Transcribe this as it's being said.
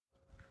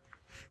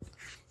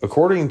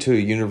According to a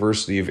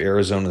University of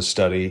Arizona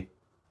study,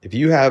 if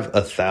you have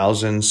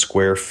 1,000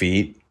 square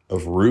feet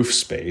of roof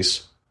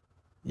space,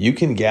 you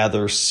can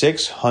gather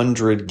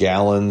 600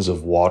 gallons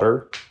of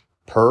water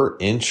per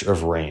inch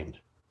of rain.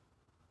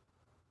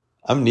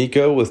 I'm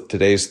Nico with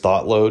today's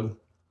Thought Load,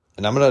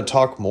 and I'm going to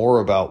talk more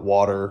about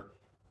water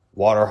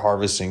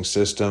harvesting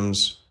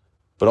systems,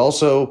 but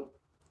also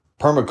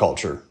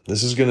permaculture.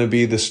 This is going to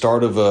be the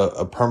start of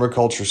a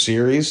permaculture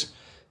series,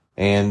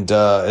 and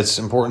it's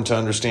important to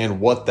understand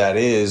what that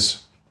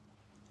is,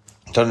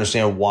 to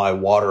understand why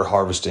water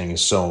harvesting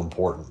is so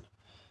important.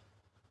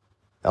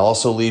 I'll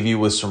also leave you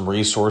with some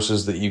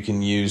resources that you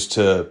can use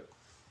to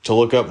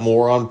look up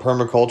more on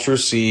permaculture,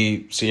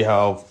 see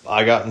how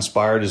I got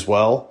inspired as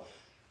well,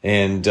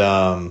 and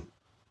go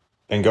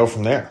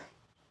from there.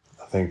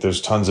 I think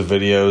there's tons of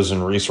videos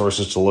and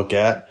resources to look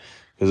at,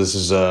 because this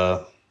is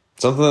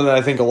something that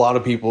I think a lot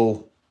of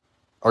people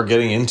are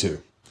getting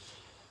into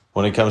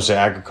when it comes to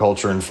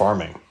agriculture and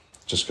farming,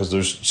 just because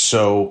there's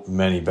so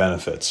many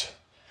benefits.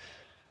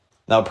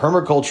 Now,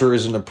 permaculture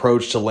is an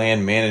approach to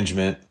land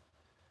management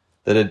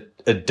that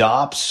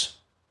adopts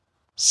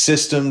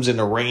systems and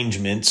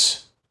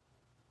arrangements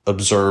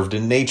observed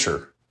in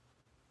nature.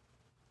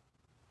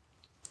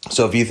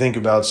 So if you think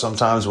about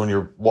sometimes when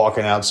you're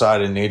walking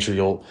outside in nature,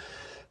 you'll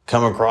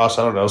come across,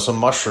 some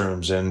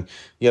mushrooms, and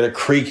you got a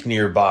creek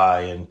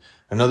nearby and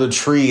another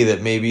tree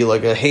that may be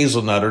like a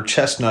hazelnut or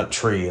chestnut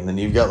tree. And then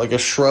you've got like a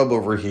shrub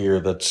over here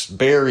that's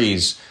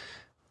berries.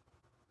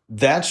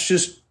 That's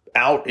just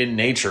out in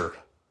nature,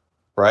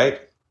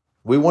 right?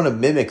 We want to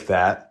mimic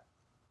that.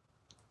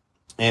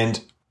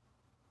 And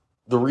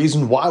the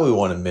reason why we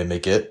want to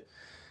mimic it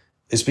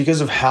is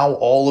because of how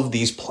all of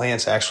these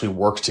plants actually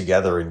work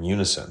together in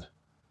unison.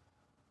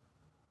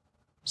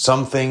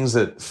 Some things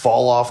that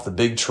fall off the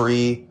big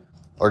tree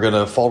are going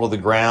to fall to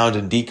the ground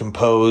and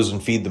decompose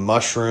and feed the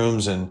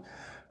mushrooms, and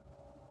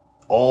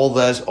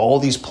all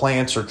these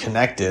plants are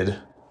connected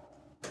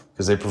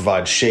because they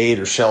provide shade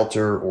or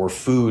shelter or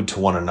food to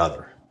one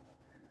another.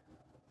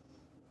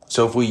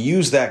 So if we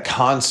use that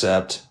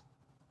concept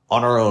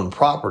on our own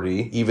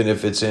property, even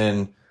if it's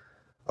in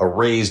a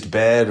raised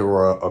bed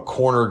or a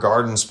corner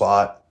garden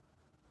spot,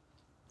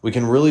 we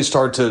can really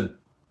start to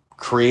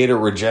create a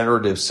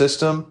regenerative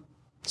system,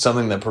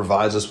 something that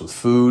provides us with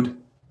food,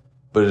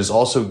 but it is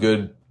also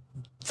good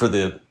for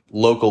the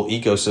local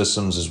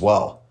ecosystems as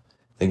well.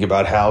 Think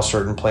about how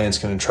certain plants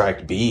can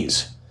attract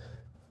bees,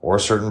 or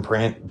certain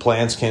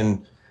plants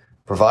can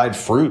provide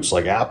fruits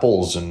like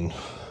apples and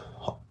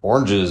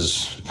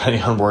oranges,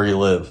 depending on where you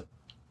live.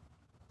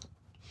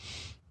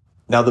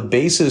 Now, the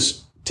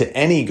basis to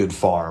any good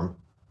farm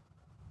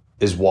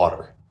is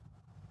water.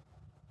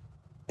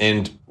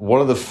 And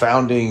one of the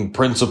founding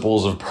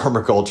principles of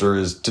permaculture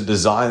is to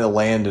design the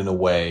land in a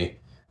way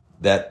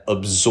that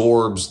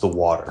absorbs the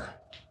water.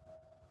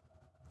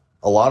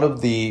 A lot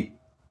of the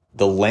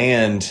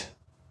land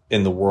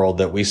in the world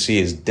that we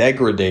see as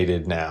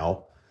degraded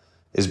now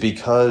is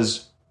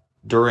because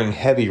during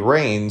heavy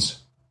rains,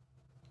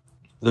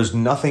 there's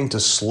nothing to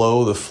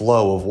slow the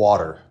flow of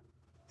water.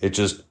 It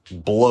just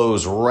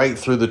blows right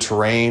through the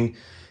terrain,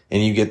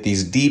 and you get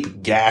these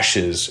deep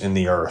gashes in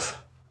the earth.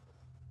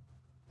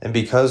 And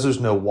because there's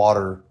no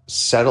water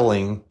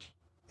settling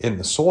in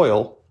the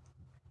soil,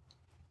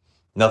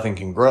 nothing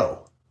can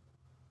grow.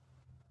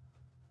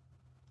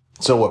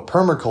 So what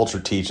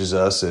permaculture teaches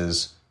us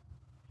is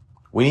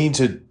we need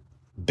to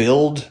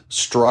build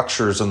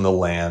structures in the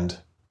land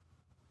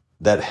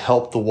that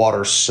help the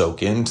water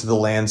soak into the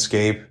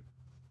landscape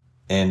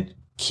and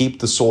keep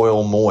the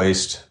soil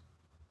moist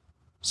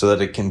so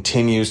that it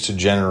continues to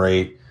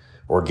generate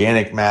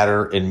organic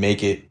matter and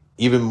make it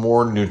even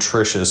more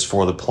nutritious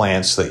for the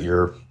plants that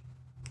you're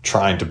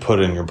trying to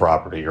put in your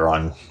property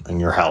or in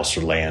your house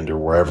or land or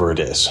wherever it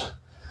is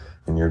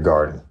in your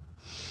garden.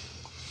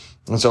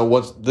 And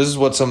so this is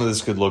what some of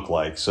this could look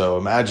like. So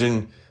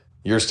imagine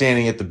you're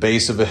standing at the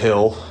base of a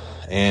hill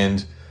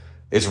and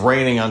it's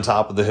raining on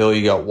top of the hill.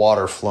 You got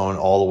water flowing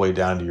all the way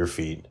down to your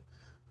feet.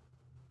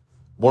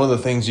 One of the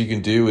things you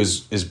can do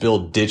is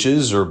build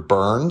ditches or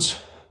burns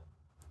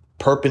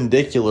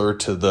perpendicular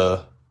to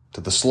the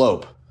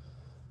slope.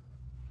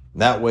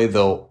 That way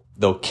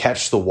they'll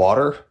catch the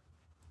water,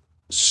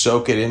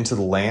 soak it into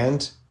the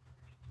land,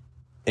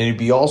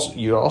 and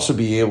you'd also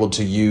be able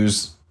to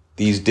use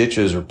these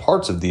ditches or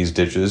parts of these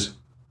ditches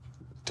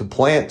to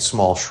plant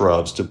small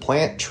shrubs, to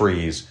plant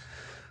trees.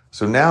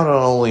 So now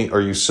not only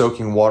are you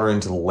soaking water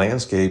into the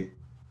landscape,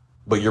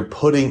 but you're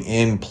putting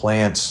in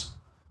plants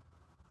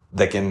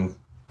that can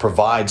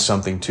provide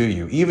something to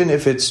you, even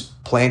if it's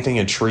planting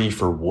a tree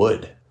for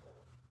wood.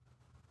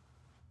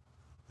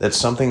 That's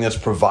something that's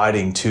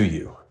providing to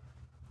you,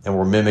 and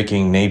we're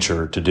mimicking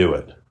nature to do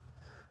it.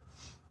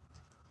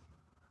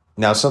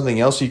 Now, something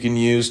else you can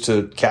use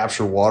to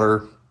capture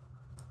water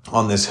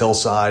on this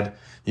hillside,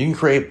 you can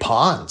create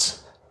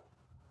ponds.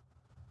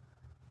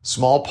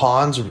 Small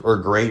ponds are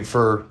great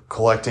for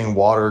collecting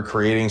water,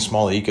 creating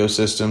small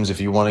ecosystems.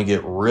 If you want to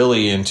get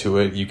really into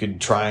it, you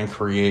could try and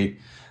create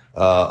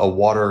a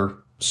water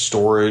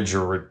storage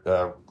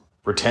or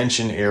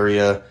retention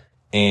area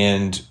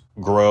and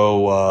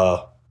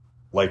grow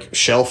like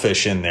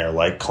shellfish in there,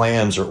 like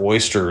clams or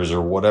oysters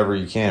or whatever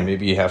you can.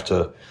 Maybe you have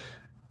to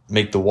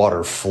make the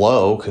water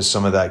flow because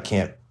some of that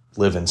can't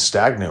live in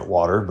stagnant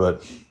water.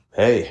 But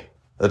hey,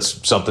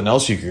 that's something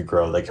else you could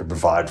grow that could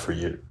provide for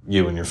you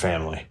and your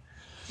family.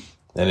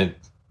 And it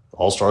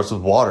all starts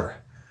with water.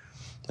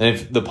 And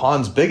if the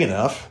pond's big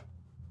enough,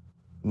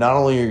 not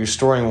only are you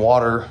storing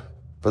water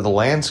for the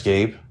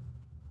landscape,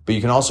 but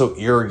you can also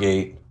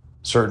irrigate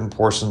certain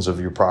portions of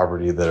your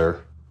property that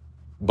are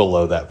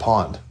below that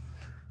pond.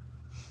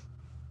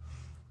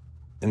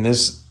 And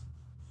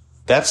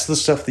that's the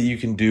stuff that you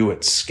can do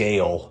at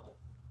scale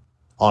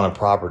on a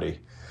property.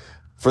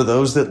 For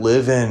those that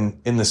live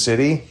in the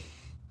city,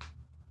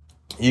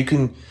 you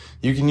can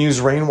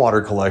use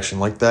rainwater collection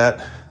like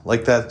that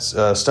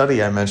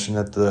study I mentioned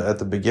at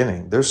the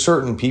beginning. There's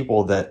certain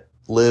people that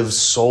live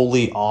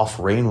solely off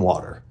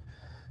rainwater,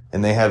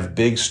 and they have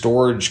big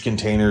storage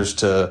containers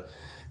to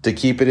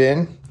keep it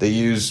in. They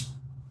use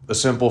a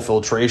simple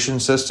filtration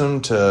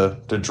system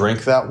to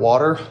drink that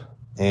water,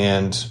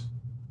 and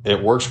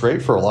it works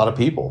great for a lot of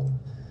people.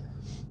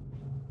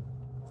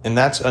 And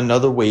that's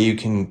another way you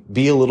can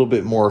be a little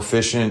bit more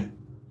efficient,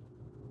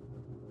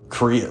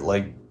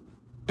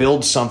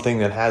 build something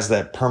that has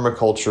that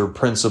permaculture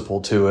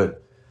principle to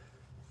it,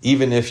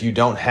 even if you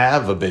don't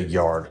have a big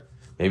yard.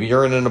 Maybe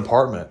you're in an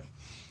apartment,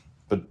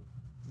 but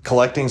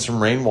collecting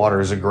some rainwater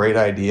is a great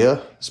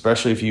idea,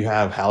 especially if you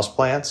have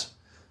houseplants,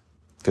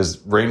 because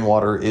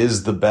rainwater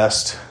is the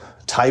best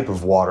type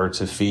of water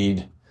to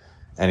feed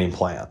any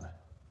plant.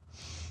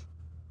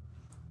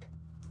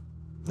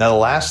 Now, the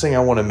last thing I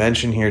want to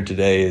mention here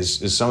today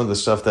is some of the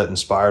stuff that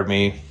inspired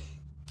me.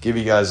 Give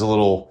you guys a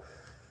little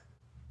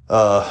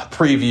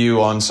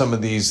preview on some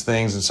of these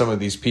things and some of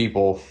these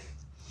people.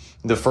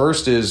 The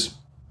first is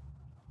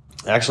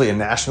actually a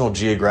National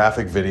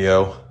Geographic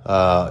video.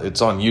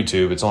 It's on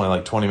YouTube. It's only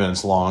like 20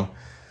 minutes long.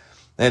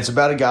 And it's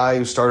about a guy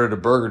who started a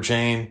burger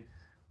chain,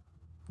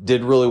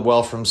 did really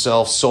well for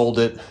himself, sold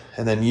it,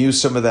 and then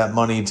used some of that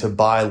money to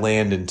buy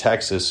land in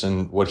Texas.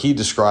 And what he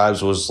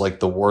describes was like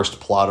the worst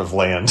plot of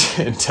land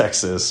in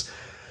Texas.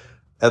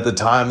 At the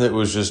time, it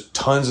was just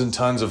tons and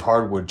tons of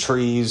hardwood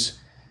trees,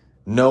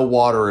 no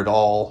water at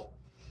all.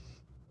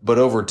 But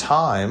over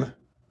time,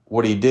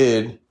 what he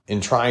did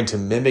in trying to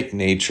mimic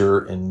nature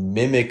and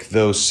mimic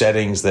those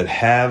settings that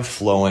have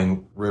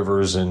flowing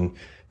rivers and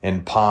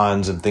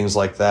ponds and things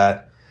like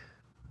that,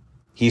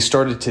 he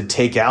started to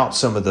take out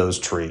some of those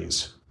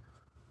trees.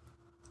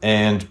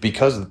 And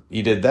because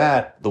he did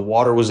that, the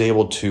water was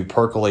able to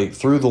percolate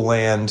through the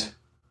land.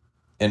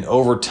 And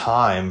over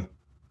time,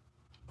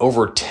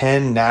 over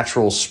 10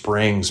 natural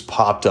springs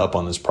popped up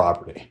on this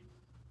property,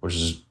 which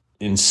is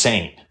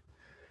insane.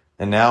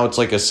 And now it's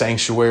like a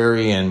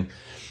sanctuary, and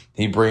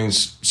he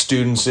brings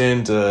students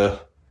in to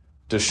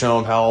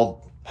show them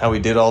how he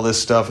did all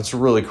this stuff. It's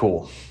really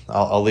cool.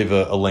 I'll leave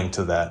a link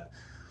to that.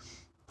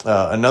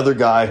 Another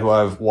guy who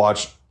I've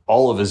watched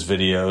all of his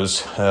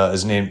videos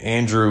is named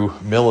Andrew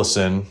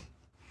Millison.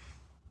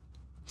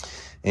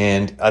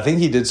 And I think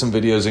he did some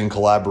videos in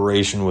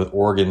collaboration with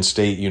Oregon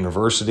State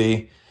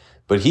University,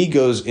 but he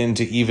goes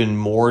into even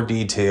more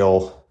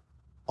detail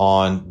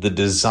on the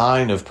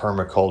design of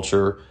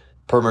permaculture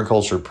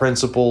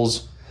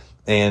principles.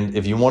 And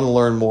if you want to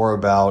learn more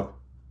about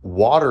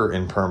water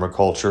in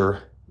permaculture,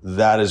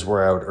 that is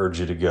where I would urge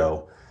you to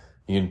go.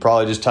 You can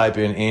probably just type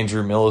in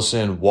Andrew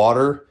Millison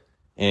water,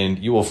 and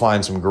you will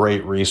find some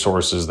great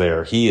resources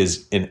there. He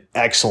is an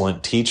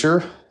excellent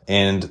teacher,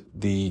 and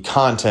the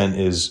content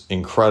is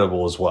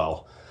incredible as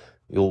well.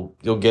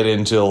 You'll get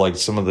into like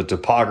some of the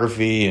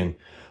topography and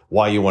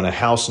why you want a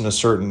house in a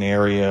certain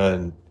area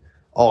and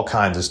all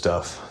kinds of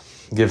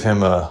stuff. Give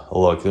him a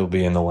look. It'll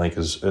be in the link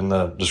in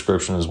the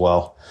description as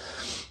well.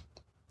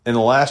 And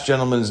the last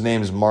gentleman's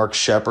name is Mark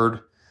Shepard.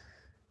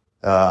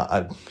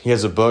 He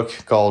has a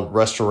book called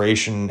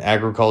Restoration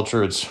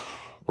Agriculture. It's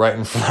right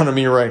in front of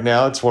me right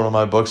now. It's one of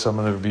my books I'm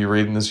going to be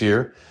reading this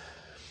year.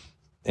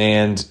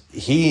 And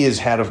he's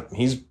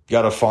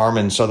got a farm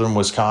in southern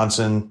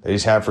Wisconsin that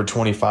he's had for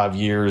 25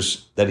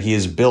 years that he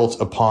has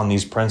built upon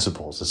these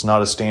principles. It's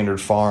not a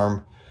standard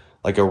farm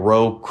like a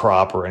row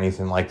crop or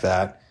anything like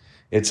that.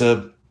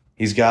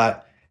 He's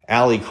got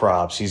alley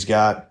crops. He's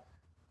got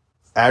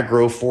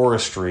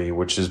agroforestry,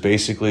 which is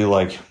basically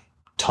like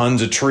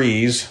tons of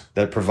trees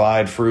that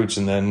provide fruits,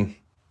 and then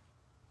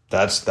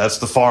that's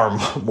the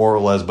farm more or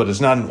less. But it's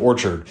not an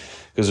orchard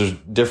because there's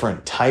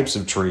different types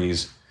of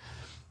trees,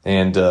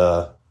 and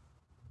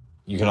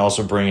you can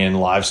also bring in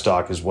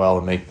livestock as well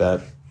and make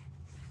that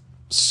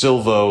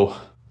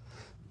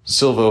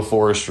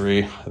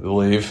silvoforestry, I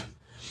believe,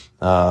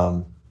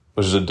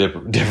 which is a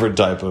different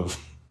type of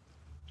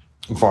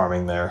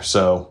farming there.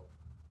 So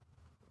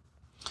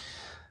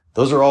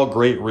those are all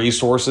great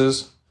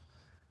resources.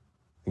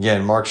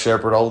 Again, Mark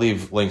Shepard, I'll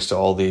leave links to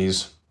all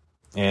these,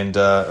 and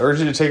urge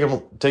you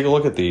to take a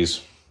look at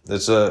these.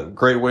 It's a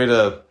great way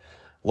to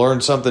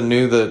learn something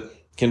new that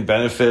can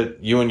benefit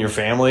you and your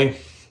family.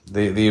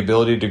 The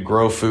ability to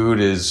grow food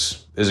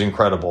is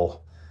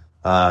incredible.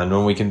 And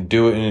when we can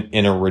do it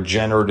in a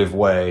regenerative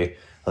way,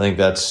 I think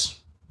that's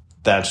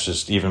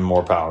just even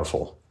more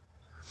powerful.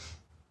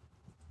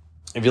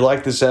 If you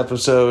like this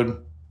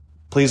episode,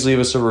 please leave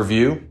us a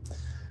review.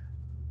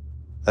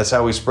 That's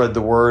how we spread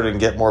the word and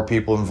get more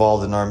people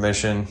involved in our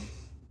mission.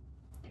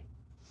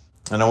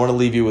 And I want to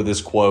leave you with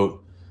this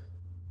quote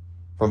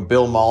from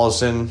Bill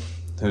Mollison,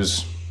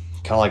 who's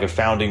kind of like a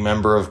founding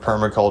member of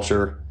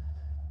permaculture.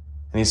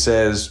 And he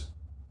says,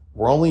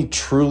 "We're only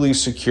truly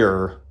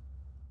secure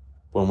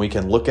when we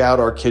can look out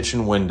our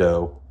kitchen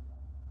window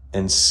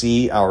and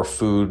see our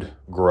food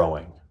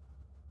growing."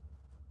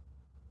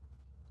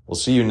 We'll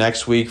see you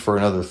next week for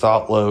another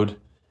Thought Load.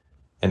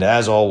 And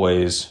as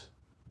always,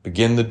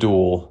 begin the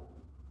duel,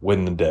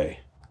 win the day.